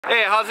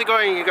Hey, how's it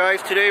going, you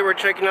guys? Today we're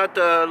checking out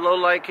the low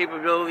light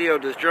capability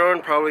of this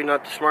drone. Probably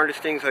not the smartest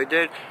things I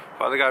did.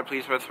 Father God,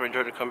 please bless my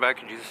drone to come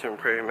back in Jesus' name,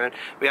 pray, amen.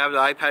 We have the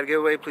iPad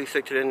giveaway. Please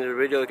stick to the end of the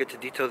video to get the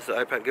details of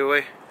the iPad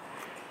giveaway.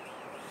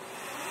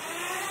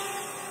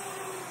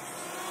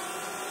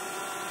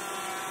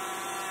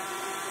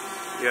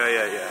 Yeah.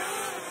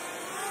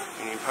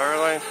 You need power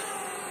lines?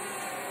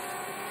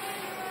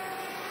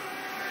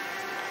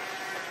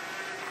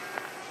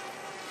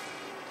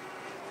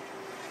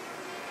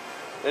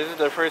 This is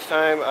the first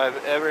time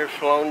I've ever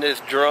flown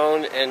this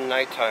drone in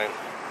nighttime.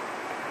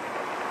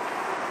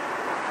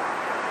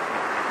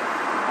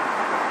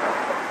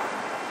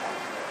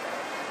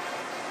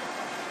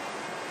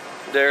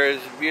 There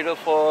is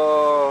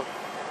beautiful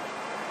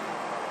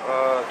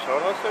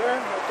Tono Center,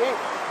 I think.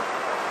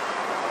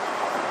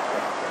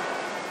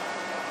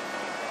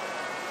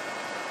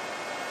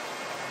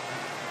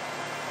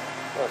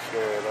 Not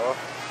scary at all.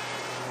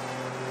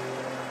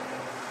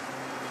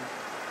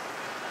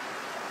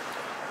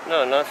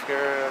 No, not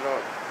scary at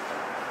all.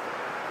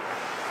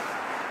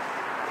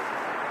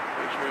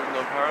 Make sure there's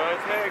no power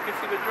lines. Hey, I can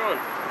see the drone.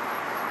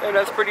 Hey,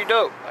 that's pretty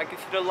dope. I can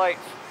see the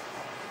lights.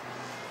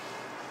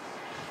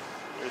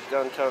 There's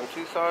downtown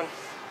Tucson.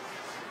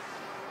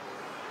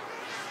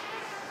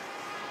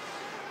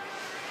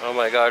 Oh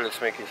my God, it's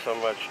making so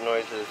much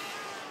noises.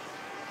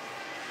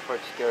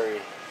 Quite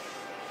scary.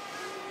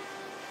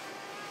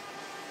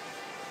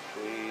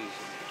 Please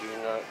do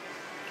not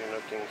do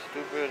nothing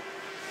stupid.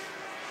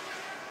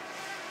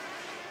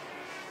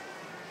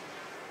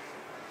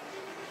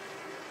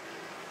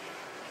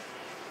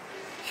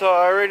 So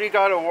I already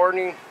got a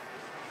warning,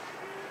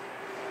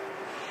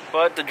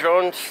 but the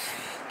drone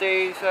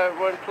stays at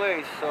one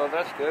place, so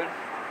that's good.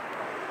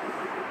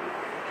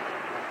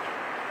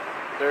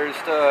 There's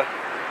the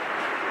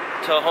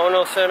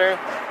Tohono Center,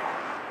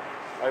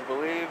 I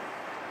believe.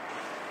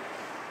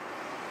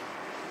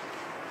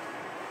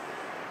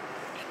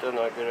 Still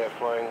not good at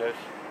flying this.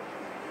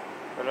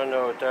 I don't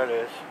know what that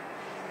is.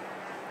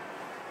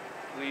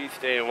 Please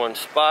stay in one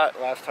spot.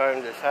 Last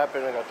time this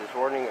happened, I got this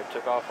warning. It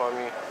took off on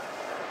me.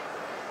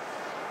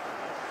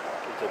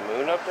 Is the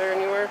moon up there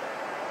anywhere?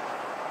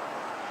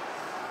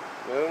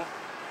 Moon?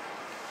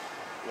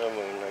 No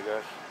moon, I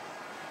guess.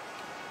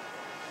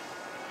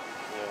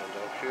 No,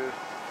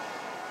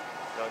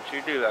 don't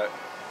you do that.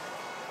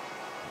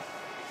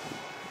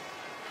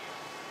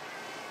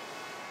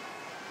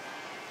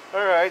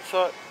 Alright,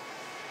 so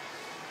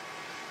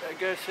I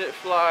guess it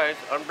flies.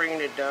 I'm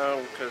bringing it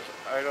down because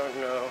I don't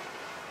know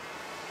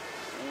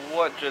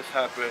what just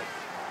happened.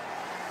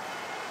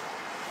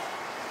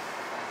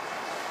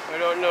 I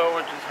don't know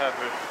what just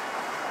happened,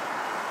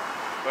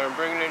 but I'm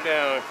bringing it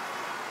down.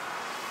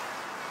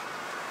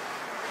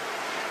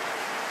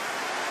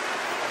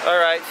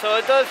 Alright, so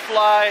it does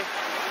fly,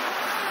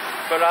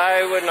 but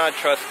I would not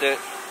trust it.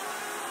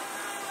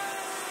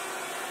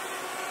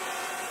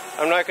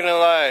 I'm not gonna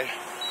lie.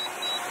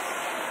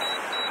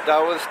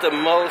 That was the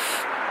most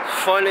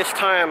funnest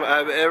time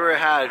I've ever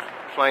had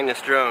flying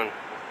this drone.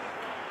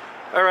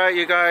 Alright,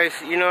 you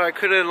guys, you know, I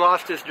could have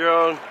lost this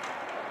drone,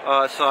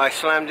 so I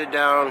slammed it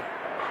down.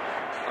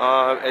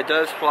 It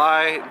does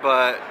fly,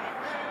 but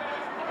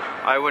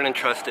I wouldn't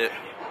trust it.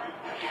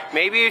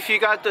 Maybe if you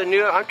got the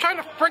new, I'm trying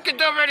to freaking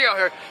do a video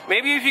here.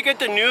 Maybe if you get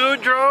the new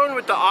drone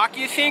with the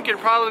OcuSync,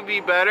 it'd probably be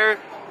better.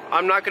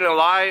 I'm not gonna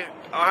lie.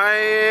 I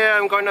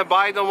am going to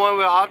buy the one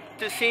with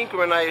OcuSync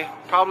when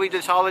probably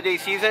this holiday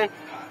season.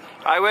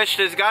 I wish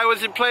this guy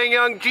wasn't playing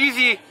Young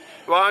Jeezy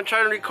while I'm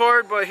trying to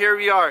record, but here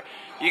we are.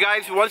 You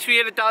guys, once we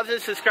hit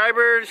 1,000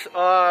 subscribers,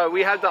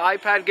 we have the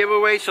iPad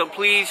giveaway, so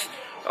please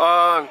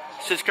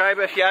subscribe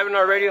if you haven't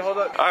already. Hold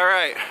up.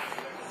 Alright,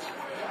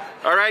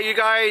 you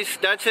guys,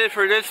 that's it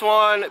for this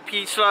one.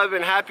 Peace, love,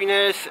 and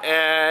happiness.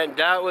 And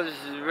that was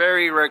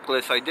very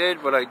reckless. I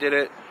did, but I did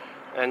it.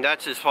 And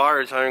that's as far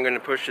as I'm going to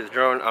push this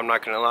drone. I'm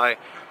not going to lie.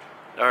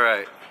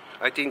 Alright,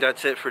 I think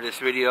that's it for this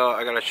video.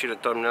 I got to shoot a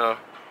thumbnail.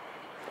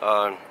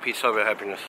 Peace, love, and happiness.